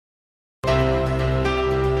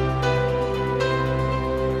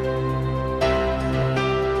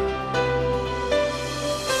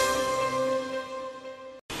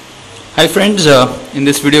Hi friends, in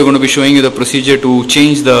this video I'm going to be showing you the procedure to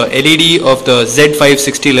change the LED of the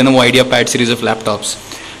Z560 Lenovo IdeaPad series of laptops.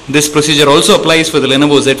 This procedure also applies for the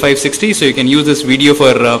Lenovo Z560, so you can use this video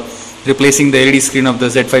for replacing the LED screen of the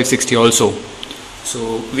Z560 also.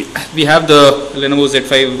 So we have the Lenovo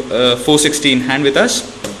Z460 in hand with us,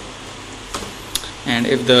 and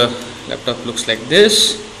if the laptop looks like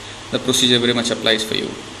this, the procedure very much applies for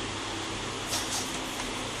you.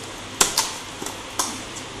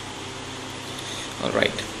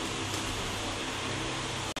 Alright.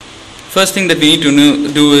 First thing that we need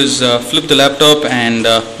to do is flip the laptop and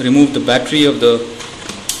remove the battery of the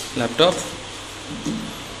laptop.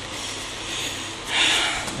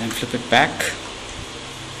 And flip it back.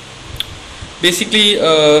 Basically,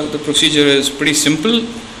 the procedure is pretty simple.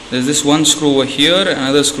 There's this one screw over here,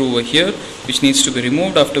 another screw over here, which needs to be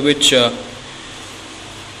removed, after which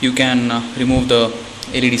you can remove the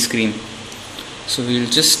LED screen. So we'll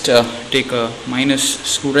just take a minus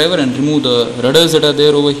screwdriver and remove the rudders that are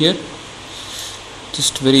there over here.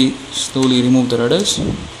 Just very slowly remove the rudders.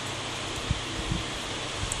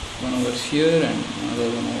 One over here and another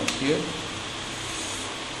one over here.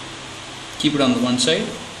 Keep it on the one side.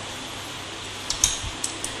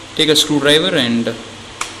 Take a screwdriver and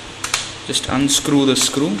just unscrew the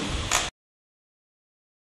screw.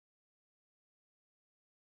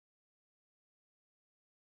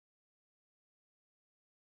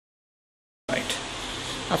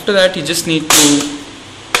 After that, you just need to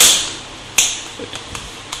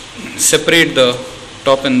separate the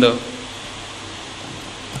top and the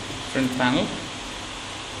front panel.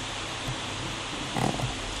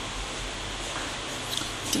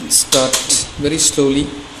 You can start very slowly.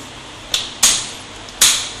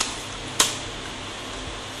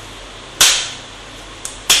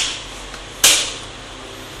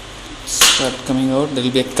 Start coming out. There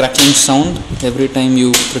will be a crackling sound every time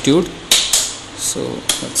you protrude. So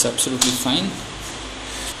that's absolutely fine.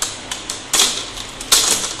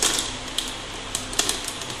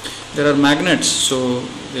 There are magnets, so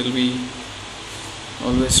they'll be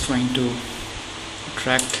always trying to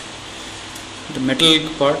attract the metal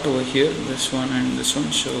part over here, this one and this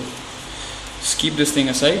one. So just keep this thing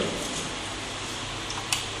aside.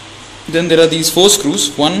 Then there are these 4 screws,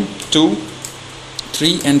 1, 2,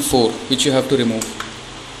 3 and 4, which you have to remove.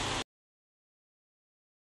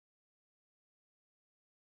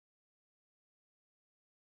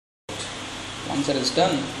 Once that is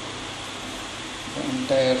done, the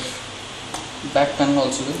entire back panel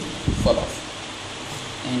also will fall off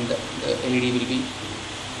and the LED will be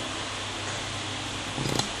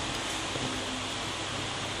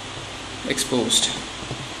exposed.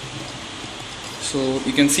 So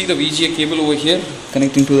you can see the VGA cable over here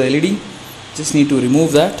connecting to the LED. Just need to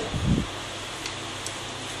remove that.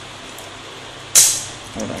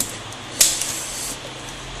 Alright.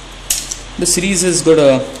 The series has got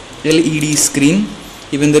a LED screen.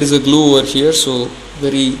 Even there is a glue over here, so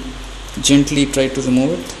very gently try to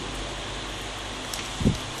remove it.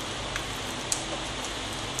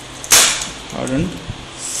 Hardened,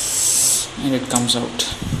 and it comes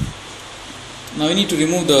out. Now we need to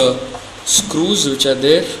remove the screws which are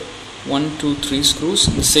there, 1, 2, 3 screws,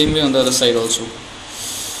 the same way on the other side also.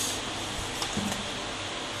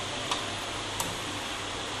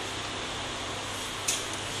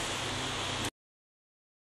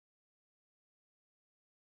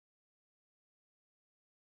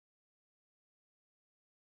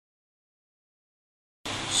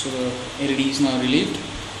 So the LED is now relieved.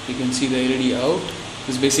 You can see the LED out.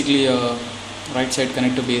 This is basically a right side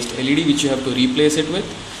connector based LED which you have to replace it with.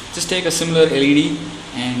 Just take a similar LED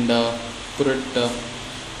and put it,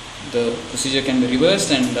 the procedure can be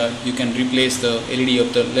reversed, and you can replace the LED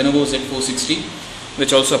of the Lenovo Z460,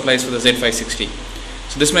 which also applies for the Z560.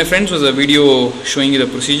 So this, my friends, was a video showing you the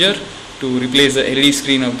procedure to replace the LED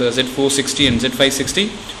screen of the Z460 and Z560.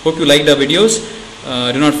 Hope you liked our videos.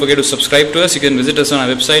 Do not forget to subscribe to us. You can visit us on our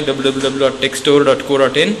website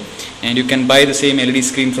www.techstore.co.in, and you can buy the same LED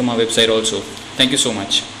screen from our website also. Thank you so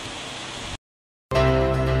much.